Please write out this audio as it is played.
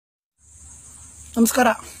ನಮಸ್ಕಾರ.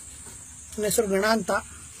 ನನ್ನ ಹೆಸರು ಗಣ ಅಂತ.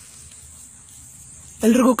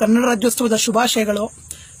 ಎಲ್ರಿಗೂ ಕನ್ನಡ ರಾಜ್ಯೋತ್ಸವದ ಶುಭಾಶಯಗಳು.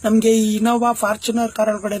 ನಮಗೆ ಈ ಇನೋವಾ ಫಾರ್ಚುನರ್ ಕಾರ್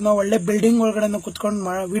ಒಳಗಡೆನೋ ಒಳ್ಳೆ ಬಿಲ್ಡಿಂಗ್ ಒಳಗಡೆನೋ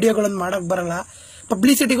ಕುತ್ಕೊಂಡು ವಿಡಿಯೋಗಳನ್ನು ಮಾಡಕ್ ಬರಲ್ಲ,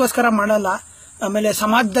 ಪಬ್ಲಿಸಿಟಿಗೋಸ್ಕರ ಮಾಡಲ್ಲ. ಆಮೇಲೆ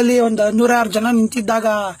ಸಮಾಜದಲ್ಲಿ ಒಂದು 106 ಜನ ನಿಂತಿದ್ದಾಗ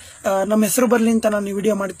ನಮ್ಮ ಹೆಸರು ಬರಲಿ ಅಂತ ನಾನು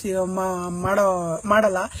ವಿಡಿಯೋ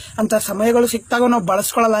ಮಾಡಲ್ಲ. ಅಂತ ಸಮಯಗಳು ಸಿಕ್ತಾಗ ನಾವು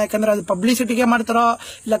ಬಳಸ್ಕೊಳ್ಳಲ್ಲ. ಯಾಕಂದ್ರೆ ಅದು ಪಬ್ಲಿಸಿಟಿಗೆ ಮಾಡ್ತಾರೋ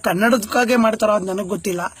ಇಲ್ಲ ಕನ್ನಡದಕ್ಕಾಗೆ ಮಾಡ್ತಾರೋ ಅದು ನನಗೆ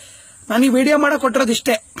ಗೊತ್ತಿಲ್ಲ. ನಾನು ಈ ವಿಡಿಯೋ ಮಾಡಕ್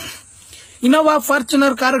ಕೊಟ್ಟಿರೋದಿಷ್ಟೇ. ಇನೋವಾ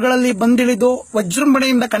ಫಾರ್ಚುನರ್ ಕಾರುಗಳಲ್ಲಿ ಬಂದಿಳಿದು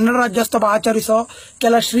ವಿಜೃಂಭಣೆಯಿಂದ ಕನ್ನಡ ರಾಜ್ಯೋತ್ಸವ ಆಚರಿಸೋ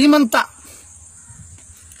ಕೆಲ ಶ್ರೀಮಂತ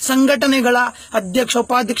ಸಂಘಟನೆಗಳ ಅಧ್ಯಕ್ಷ,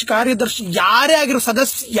 ಉಪಾಧ್ಯಕ್ಷ, ಕಾರ್ಯದರ್ಶಿ ಯಾರೇ ಆಗಿರೋ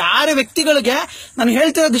ಸದಸ್ಯ, ಯಾರೇ ವ್ಯಕ್ತಿಗಳಿಗೆ ನಾನು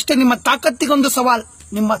ಹೇಳ್ತಿರೋದಿಷ್ಟೇ. ನಿಮ್ಮ ತಾಕತ್ತಿಗೊಂದು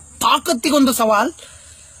ಸವಾಲ್.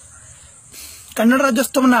 ಕನ್ನಡ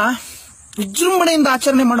ರಾಜ್ಯೋತ್ಸವನ ವಿಜೃಂಭಣೆಯಿಂದ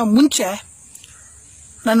ಆಚರಣೆ ಮಾಡೋ ಮುಂಚೆ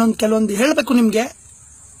ನಾನೊಂದು ಕೆಲವೊಂದು ಹೇಳಬೇಕು ನಿಮ್ಗೆ.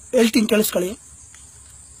 ಹೇಳ್ತೀನಿ, ಕೇಳಿಸ್ಕೊಳ್ಳಿ.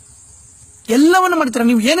 ಎಲ್ಲವನ್ನ ಮಾಡ್ತೀರಾ.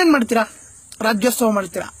 ನೀವು ಏನೇನ್ ಮಾಡ್ತೀರಾ? ರಾಜ್ಯೋತ್ಸವ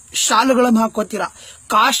ಮಾಡ್ತೀರಾ, ಶಾಲುಗಳನ್ನು ಹಾಕೋತೀರಾ,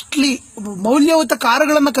 ಕಾಸ್ಟ್ಲಿ ಮೌಲ್ಯಯುತ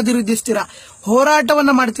ಕಾರುಗಳನ್ನ ಖರೀದಿಸ್ತೀರಾ,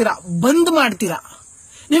 ಹೋರಾಟವನ್ನ ಮಾಡ್ತೀರಾ, ಬಂದ್ ಮಾಡ್ತೀರಾ.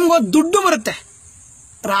 ನಿಮ್ಗೊಂದು ದುಡ್ಡು ಬರುತ್ತೆ.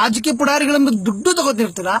 ರಾಜಕೀಯ ಪುಡಾರಿಗಳಿಂದ ದುಡ್ಡು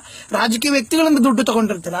ತಗೋತಿರ್ತೀರಾ, ರಾಜಕೀಯ ವ್ಯಕ್ತಿಗಳಿಂದ ದುಡ್ಡು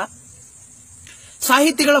ತಗೊಂಡಿರ್ತೀರಾ,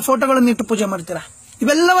 ಸಾಹಿತಿಗಳ ಫೋಟೋಗಳನ್ನು ಇಟ್ಟು ಪೂಜೆ ಮಾಡ್ತೀರಾ.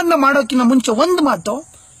 ಇವೆಲ್ಲವನ್ನ ಮಾಡೋಕ್ಕಿಂತ ಮುಂಚೆ ಒಂದು ಮಾತು,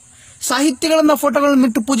 ಸಾಹಿತ್ಯಗಳನ್ನ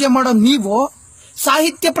ಫೋಟೋಗಳನ್ನ ಇಟ್ಟು ಪೂಜೆ ಮಾಡೋ ನೀವು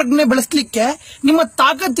ಸಾಹಿತ್ಯ ಪ್ರಜ್ಞೆ ಬೆಳೆಸಲಿಕ್ಕೆ ನಿಮ್ಮ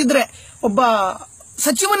ತಾಕತ್ತಿದ್ರೆ ಒಬ್ಬ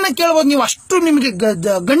ಸಚಿವನ್ನ ಕೇಳಬಹುದು. ನೀವು ಅಷ್ಟು ನಿಮಗೆ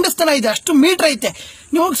ಗಂಡಸ್ತನ ಇದೆ, ಅಷ್ಟು ಮೀಟರ್ ಐತೆ,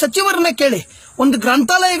 ನೀವು ಸಚಿವರನ್ನ ಕೇಳಿ. ಒಂದು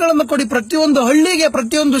ಗ್ರಂಥಾಲಯಗಳನ್ನು ಕೊಡಿ. ಪ್ರತಿಯೊಂದು ಹಳ್ಳಿಗೆ,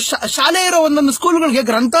 ಪ್ರತಿಯೊಂದು ಶಾಲೆ ಇರೋ ಒಂದೊಂದು ಸ್ಕೂಲ್ಗಳಿಗೆ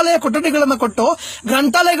ಗ್ರಂಥಾಲಯ ಕೊಠಡಿಗಳನ್ನ ಕೊಟ್ಟು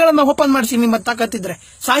ಗ್ರಂಥಾಲಯಗಳನ್ನ ಓಪನ್ ಮಾಡಿಸಿ. ನಿಮ್ಮ ತಾಕತ್ತಿದ್ರೆ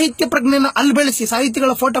ಸಾಹಿತ್ಯ ಪ್ರಜ್ಞೆನ ಅಲ್ಲಿ ಬೆಳೆಸಿ.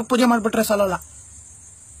 ಸಾಹಿತಿಗಳ ಫೋಟೋ ಪೂಜೆ ಮಾಡ್ಬಿಟ್ರೆ ಸಾಲಲ್ಲ.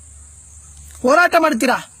 ಹೋರಾಟ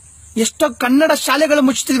ಮಾಡ್ತೀರಾ. ಎಷ್ಟೋ ಕನ್ನಡ ಶಾಲೆಗಳು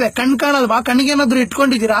ಮುಚ್ಚುತ್ತಿವೆ. ಕಾಣಲ್ವಾ? ಕಣ್ಣಿಗೇನಾದ್ರೂ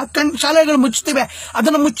ಇಟ್ಕೊಂಡಿದ್ದೀರಾ? ಶಾಲೆಗಳು ಮುಚ್ಚುತ್ತಿವೆ.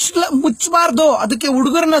 ಅದನ್ನು ಮುಚ್ಚಬಾರ್ದು. ಅದಕ್ಕೆ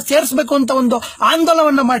ಹುಡುಗರನ್ನ ಸೇರಿಸಬೇಕು ಅಂತ ಒಂದು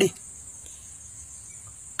ಆಂದೋಲನವನ್ನ ಮಾಡಿ.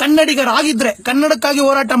 ಕನ್ನಡಿಗರಾಗಿದ್ರೆ, ಕನ್ನಡಕ್ಕಾಗಿ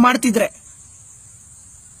ಹೋರಾಟ ಮಾಡ್ತಿದ್ರೆ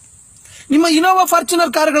ನಿಮ್ಮ ಇನೋವಾ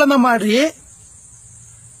ಫಾರ್ಚುನರ್ ಕಾರುಗಳನ್ನ ಮಾಡ್ರಿ.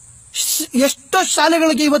 ಎಷ್ಟೋ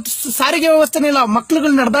ಶಾಲೆಗಳಿಗೆ ಇವತ್ತು ಸಾರಿಗೆ ವ್ಯವಸ್ಥೆನೇ ಇಲ್ಲ,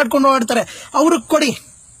 ಮಕ್ಳುಗಳು ನಡೆದಾಡ್ಕೊಂಡು ಓಡಾಡ್ತಾರೆ. ಅವ್ರಿಗೆ ಕೊಡಿ.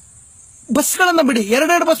 ಬಸ್ಗಳನ್ನ ಬಿಡಿ.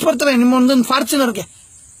 2 ಬಸ್ ಬರ್ತವೆ ನಿಮ್ಮ ಒಂದೊಂದು ಫಾರ್ಚುನರ್ಗೆ.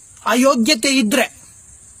 ಆ ಯೋಗ್ಯತೆ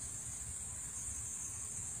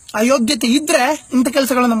ಇದ್ರೆ ಇಂಥ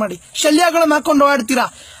ಕೆಲಸಗಳನ್ನ ಮಾಡಿ. ಶಲ್ಯಗಳನ್ನ ಹಾಕೊಂಡು ಓಡಾಡ್ತೀರಾ.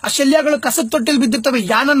 ಆ ಶಲ್ಯಗಳು ಕಸದ ತೊಟ್ಟಿಲ್ ಬಿದ್ದಿರ್ತವೆ.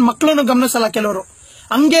 ನನ್ನ ಮಕ್ಕಳನ್ನು ಗಮನಿಸಲ್ಲ. ಕೆಲವರು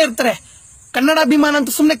ಹಂಗೆ ಇರ್ತಾರೆ. ಕನ್ನಡಾಭಿಮಾನ ಅಂತ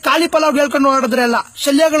ಸುಮ್ನೆ ಖಾಲಿ ಪಲಾವ್ ಹೇಳ್ಕೊಂಡು ಓಡಾಡಿದ್ರೆ ಅಲ್ಲ.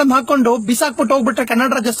 ಶಲ್ಯಗಳನ್ನ ಹಾಕೊಂಡು ಬಿಸಾಕ್ಬಿಟ್ಟು ಹೋಗ್ಬಿಟ್ರೆ ಕನ್ನಡ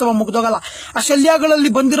ರಾಜ್ಯೋತ್ಸವ ಮುಗ್ದೋಗಲ್ಲ. ಆ ಶಲ್ಯಗಳಲ್ಲಿ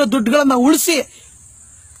ಬಂದಿರೋ ದುಡ್ಡುಗಳನ್ನ ಉಳಿಸಿ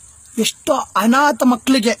ಎಷ್ಟೋ ಅನಾಥ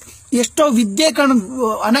ಮಕ್ಕಳಿಗೆ, ಎಷ್ಟೋ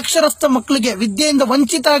ಅನಕ್ಷರಸ್ಥ ಮಕ್ಕಳಿಗೆ, ವಿದ್ಯೆಯಿಂದ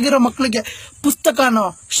ವಂಚಿತ ಆಗಿರೋ ಮಕ್ಕಳಿಗೆ ಪುಸ್ತಕನೋ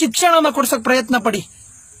ಶಿಕ್ಷಣನ ಕೊಡ್ಸಕ್ ಪ್ರಯತ್ನ ಪಡಿ.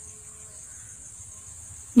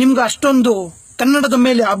 ನಿಮ್ಗೆ ಅಷ್ಟೊಂದು ಕನ್ನಡದ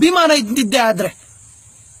ಮೇಲೆ ಅಭಿಮಾನ ಇದ್ದಿದ್ದೇ ಆದ್ರೆ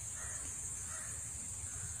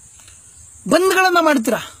ಬಂದ್ಗಳನ್ನ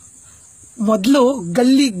ಮಾಡ್ತೀರಾ. ಮೊದಲು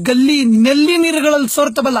ಗಲ್ಲಿ ನಲ್ಲಿ ನೀರುಗಳಲ್ಲಿ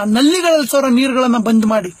ಸೋರ್ತವಲ್ಲ, ನಲ್ಲಿಗಳಲ್ಲಿ ಸೋರೋ ನೀರುಗಳನ್ನ ಬಂದ್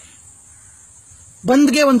ಮಾಡಿ.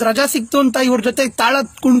 ಬಂದ್ಗೆ ಒಂದು ರಜಾ ಸಿಕ್ತು ಅಂತ ಇವ್ರ ಜೊತೆ ತಾಳ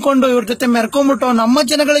ಕುಣ್ಕೊಂಡು ಇವ್ರ ಜೊತೆ ಮೆರ್ಕೊಂಡ್ಬಿಟ್ಟು ನಮ್ಮ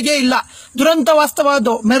ಜನಗಳಿಗೆ ಇಲ್ಲ. ದುರಂತ ವಾಸ್ತವ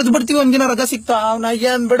ಅದು. ಮೆರೆದು ಬಿಡ್ತೀವಿ. ಒಂದಿನ ರಜಾ ಸಿಕ್ತಾ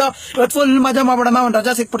ಏನ್ ಬಿಡೋ, ಇವತ್ತು ಫುಲ್ ಮಜಾ ಮಾಡ್ಬಿಡೋಣ, ಒಂದ್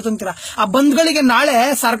ರಜಾ ಸಿಕ್ಬಿಡ್ತಂತೀರ. ಆ ಬಂದ್ಗಳಿಗೆ ನಾಳೆ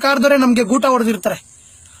ಸರ್ಕಾರದವರೇ ನಮ್ಗೆ ಗೂಟ ಹೊಡೆದಿರ್ತಾರೆ.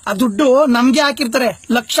 ಆ ದುಡ್ಡು ನಮ್ಗೆ ಹಾಕಿರ್ತಾರೆ.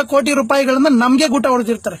 ಲಕ್ಷ ಕೋಟಿ ರೂಪಾಯಿಗಳನ್ನ ನಮ್ಗೆ ಗೂಟ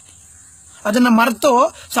ಹೊಡೆದಿರ್ತಾರೆ. ಅದನ್ನ ಮರೆತು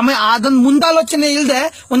ಅದನ್ನ ಮುಂದಾಲೋಚನೆ ಇಲ್ಲದೆ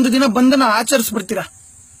ಒಂದು ದಿನ ಬಂಧನ ಆಚರಿಸ್ಬಿಡ್ತೀರಾ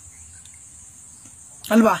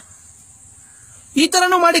ಅಲ್ವಾ? ಈ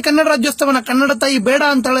ತರನು ಮಾಡಿ ಕನ್ನಡ ರಾಜ್ಯೋತ್ಸವನ. ಕನ್ನಡ ತಾಯಿ ಬೇಡ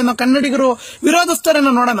ಅಂತಾಳೆ, ನಾವು ಕನ್ನಡಿಗರು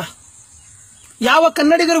ವಿರೋಧಿಸ್ತಾರೇನೋ ನೋಡೋಣ. ಯಾವ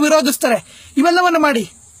ಕನ್ನಡಿಗರು ವಿರೋಧಿಸ್ತಾರೆ? ಇವೆಲ್ಲವನ್ನ ಮಾಡಿ.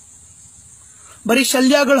 ಬರೀ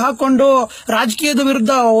ಶಲ್ಯಗಳು ಹಾಕೊಂಡು ರಾಜಕೀಯದ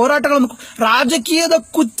ವಿರುದ್ಧ ಹೋರಾಟಗಳನ್ನು, ರಾಜಕೀಯದ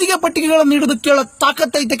ಕುತ್ತಿಗೆ ಪಟ್ಟಿಗೆಗಳನ್ನು ಹಿಡಿದು ಕೇಳೋ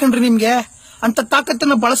ತಾಕತ್ತೈತೆ ಕಣ್ರಿ ನಿಮ್ಗೆ. ಅಂತ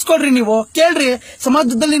ತಾಕತ್ತನ್ನ ಬಳಸ್ಕೊಡ್ರಿ. ನೀವು ಕೇಳ್ರಿ.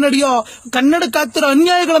 ಸಮಾಜದಲ್ಲಿ ನಡೆಯೋ ಕನ್ನಡಕ್ಕಾಗ್ತಿರೋ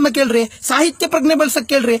ಅನ್ಯಾಯಗಳನ್ನ ಕೇಳ್ರಿ. ಸಾಹಿತ್ಯ ಪ್ರಜ್ಞೆ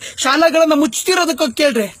ಬೆಳೆಸಕ್ ಕೇಳ್ರಿ. ಶಾಲೆಗಳನ್ನ ಮುಚ್ಚಿರೋದಕ್ಕೆ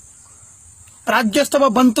ಕೇಳ್ರಿ. ರಾಜ್ಯೋತ್ಸವ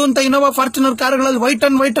ಬಂತು ಅಂತ ಇನೋವಾ ಫಾರ್ಚುನರ್ ಕಾರುಗಳಲ್ಲಿ ವೈಟ್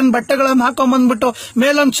ಅಂಡ್ ಬಟ್ಟೆಗಳನ್ನು ಹಾಕೊಂಡ್ ಬಂದ್ಬಿಟ್ಟು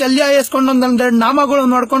ಮೇಲೊಂದು ಶಲ್ಯ ಏಸ್ಕೊಂಡು ಒಂದೆರಡು ನಾಮಗಳು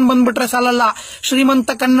ನೋಡ್ಕೊಂಡ್ ಬಂದ್ಬಿಟ್ರೆ ಸಾಲಲ್ಲ.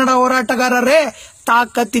 ಶ್ರೀಮಂತ ಕನ್ನಡ ಹೋರಾಟಗಾರರೇ,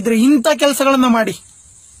 ತಾಕತ್ತಿದ್ರೆ ಇಂಥ ಕೆಲಸಗಳನ್ನ ಮಾಡಿ.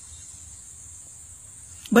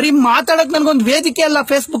 ಬರೀ ಮಾತಾಡಕ್ ನನ್ಗೊಂದು ವೇದಿಕೆ ಅಲ್ಲ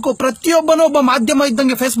ಫೇಸ್ಬುಕ್. ಪ್ರತಿಯೊಬ್ಬನೂ ಒಬ್ಬ ಮಾಧ್ಯಮ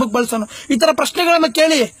ಇದ್ದಂಗೆ ಫೇಸ್ಬುಕ್ ಬಳಸೋನು. ಈ ತರ ಪ್ರಶ್ನೆಗಳನ್ನ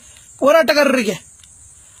ಕೇಳಿ ಹೋರಾಟಗಾರರಿಗೆ,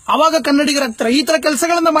 ಅವಾಗ ಕನ್ನಡಿಗರಾಗ್ತಾರೆ. ಈ ತರ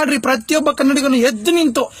ಕೆಲಸಗಳನ್ನ ಮಾಡ್ರಿ. ಪ್ರತಿಯೊಬ್ಬ ಕನ್ನಡಿಗನು ಎದ್ದು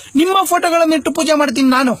ನಿಂತು ನಿಮ್ಮ ಫೋಟೋಗಳನ್ನ ಇಟ್ಟು ಪೂಜೆ ಮಾಡ್ತೀನಿ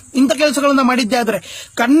ನಾನು. ಇಂಥ ಕೆಲಸಗಳನ್ನ ಮಾಡಿದ್ದೆ ಆದ್ರೆ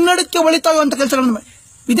ಕನ್ನಡಕ್ಕೆ ಒಳಿತಾಗುವಂತ ಕೆಲಸಗಳನ್ನ.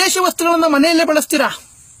 ವಿದೇಶಿ ವಸ್ತುಗಳನ್ನ ಮನೆಯಲ್ಲೇ ಬಳಸ್ತೀರಾ?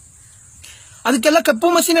 ಅದಕ್ಕೆಲ್ಲ ಕಪ್ಪು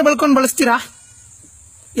ಮಸಿನೇ ಬೆಳ್ಕೊಂಡು ಬಳಸ್ತೀರಾ?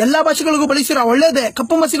 ಎಲ್ಲಾ ಭಾಷೆಗಳಿಗೂ ಬಳಸ್ತೀರಾ? ಒಳ್ಳೇದೇ.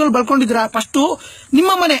 ಕಪ್ಪು ಮಸಿಗಳು ಬೆಳ್ಕೊಂಡಿದ್ದೀರಾ? ಫಸ್ಟು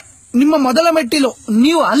ನಿಮ್ಮ ಮನೆ, ನಿಮ್ಮ ಮೊದಲ ಮೆಟ್ಟಿಲು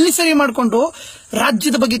ನೀವು ಅಲ್ಲಿ ಸರಿ ಮಾಡಿಕೊಂಡು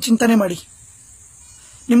ರಾಜ್ಯದ ಬಗ್ಗೆ ಚಿಂತನೆ ಮಾಡಿ.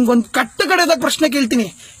 ನಿಮ್ಗೊಂದು ಕಟ್ಟುಕಡೆದ ಪ್ರಶ್ನೆ ಕೇಳ್ತೀನಿ.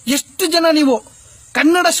 ಎಷ್ಟು ಜನ ನೀವು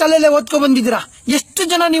ಕನ್ನಡ ಶಾಲೆಯಲ್ಲೇ ಓದ್ಕೊ ಬಂದಿದ್ದೀರಾ. ಎಷ್ಟು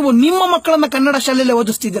ಜನ ನೀವು ನಿಮ್ಮ ಮಕ್ಕಳನ್ನ ಕನ್ನಡ ಶಾಲೆಯಲ್ಲೇ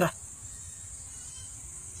ಓದಿಸ್ತಿದ್ದೀರಾ?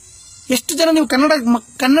 ಎಷ್ಟು ಜನ ನೀವು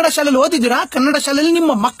ಕನ್ನಡ ಶಾಲೆಯಲ್ಲಿ ಓದಿದ್ದೀರಾ? ಕನ್ನಡ ಶಾಲೆಯಲ್ಲಿ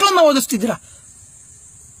ನಿಮ್ಮ ಮಕ್ಕಳನ್ನ ಓದಿಸ್ತಿದ್ದೀರಾ?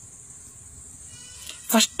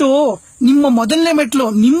 ಫಸ್ಟು ನಿಮ್ಮ ಮೊದಲನೇ ಮೆಟ್ಲು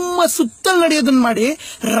ನಿಮ್ಮ ಸುತ್ತಲ್ ನಡೆಯೋದನ್ನ ಮಾಡಿ,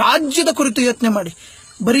 ರಾಜ್ಯದ ಕುರಿತು ಯೋಚನೆ ಮಾಡಿ.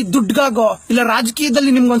 ಬರೀ ದುಡ್ಗಾಗೋ ಇಲ್ಲ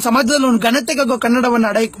ರಾಜಕೀಯದಲ್ಲಿ ನಿಮ್ಗೊಂದು ಸಮಾಜದಲ್ಲಿ ಒಂದು ಘನತೆಗಾಗೋ ಕನ್ನಡವನ್ನು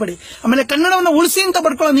ಅಡಯಿಕ್ಬೇಡಿ. ಆಮೇಲೆ ಕನ್ನಡವನ್ನು ಉಳಿಸಿ ಅಂತ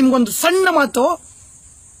ಬರ್ಕೊಳ್ಳೋ ನಿಮ್ಗೊಂದು ಸಣ್ಣ ಮಾತು,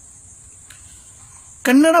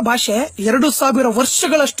 ಕನ್ನಡ ಭಾಷೆ 2000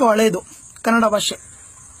 ವರ್ಷಗಳಷ್ಟು ಹಳೆಯದು. ಕನ್ನಡ ಭಾಷೆ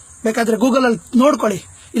ಬೇಕಾದ್ರೆ ಗೂಗಲ್ ಅಲ್ಲಿ ನೋಡ್ಕೊಳ್ಳಿ,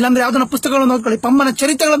 ಇಲ್ಲಾಂದ್ರೆ ಯಾವ್ದನ್ನ ಪುಸ್ತಕಗಳನ್ನು ಓದ್ಕೊಳ್ಳಿ, ಪಮ್ಮನ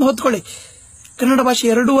ಚರಿತ್ರೆಗಳನ್ನು ಓದ್ಕೊಳ್ಳಿ. ಕನ್ನಡ ಭಾಷೆ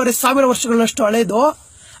 2500 ವರ್ಷಗಳಷ್ಟು ಹಳೆಯದು.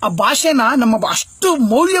 ಆ ಭಾಷೆನ, ನಮ್ಮ ಅಷ್ಟು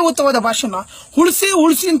ಮೌಲ್ಯಯುತವಾದ ಭಾಷೆನ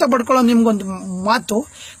ಉಳಿಸಿ ಅಂತ ಬಡ್ಕೊಳ್ಳೋ ನಿಮ್ಗೊಂದು ಮಾತು,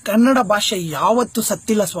 ಕನ್ನಡ ಭಾಷೆ ಯಾವತ್ತೂ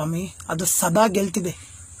ಸತ್ತಿಲ್ಲ ಸ್ವಾಮಿ, ಅದು ಸದಾ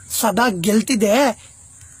ಗೆಲ್ತಿದೆ.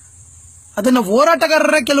 ಅದನ್ನ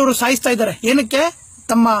ಹೋರಾಟಗಾರರೇ ಕೆಲವರು ಸಾಯಿಸ್ತಾ ಇದ್ದಾರೆ. ಏನಕ್ಕೆ?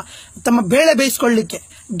 ತಮ್ಮ ಬೇಳೆ ಬೇಯಿಸ್ಕೊಳ್ಳಿಕ್ಕೆ.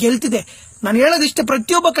 ಗೆಲ್ತಿದೆ. ನಾನು ಹೇಳೋದಿಷ್ಟೇ,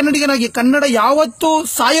 ಪ್ರತಿಯೊಬ್ಬ ಕನ್ನಡಿಗನಾಗಿ ಕನ್ನಡ ಯಾವತ್ತೂ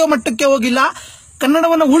ಸಾಯೋ ಮಟ್ಟಕ್ಕೆ ಹೋಗಿಲ್ಲ.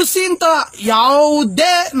 ಕನ್ನಡವನ್ನ ಉಳಿಸಿ ಅಂತ ಯಾವುದೇ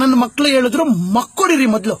ನನ್ನ ಮಕ್ಕಳು ಹೇಳಿದ್ರು ಮಕ್ಕಳಿರಿ.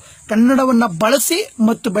 ಮೊದಲು ಕನ್ನಡವನ್ನ ಬಳಸಿ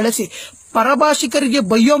ಮತ್ತು ಬೆಳೆಸಿ. ಪರಭಾಷಿಕರಿಗೆ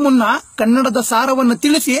ಬಯ್ಯೋ ಮುನ್ನ ಕನ್ನಡದ ಸಾರವನ್ನು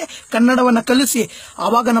ತಿಳಿಸಿ, ಕನ್ನಡವನ್ನ ಕಲಿಸಿ.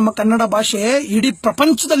 ಆವಾಗ ನಮ್ಮ ಕನ್ನಡ ಭಾಷೆ ಇಡೀ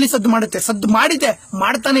ಪ್ರಪಂಚದಲ್ಲಿ ಸದ್ದು ಮಾಡಿದೆ,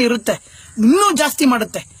 ಮಾಡ್ತಾನೆ ಇರುತ್ತೆ, ಇನ್ನೂ ಜಾಸ್ತಿ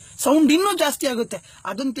ಮಾಡುತ್ತೆ, ಸೌಂಡ್ ಇನ್ನೂ ಜಾಸ್ತಿ ಆಗುತ್ತೆ.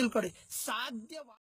 ಅದನ್ನ ತಿಳ್ಕೊಳ್ಳಿ. ಸಾಧ್ಯ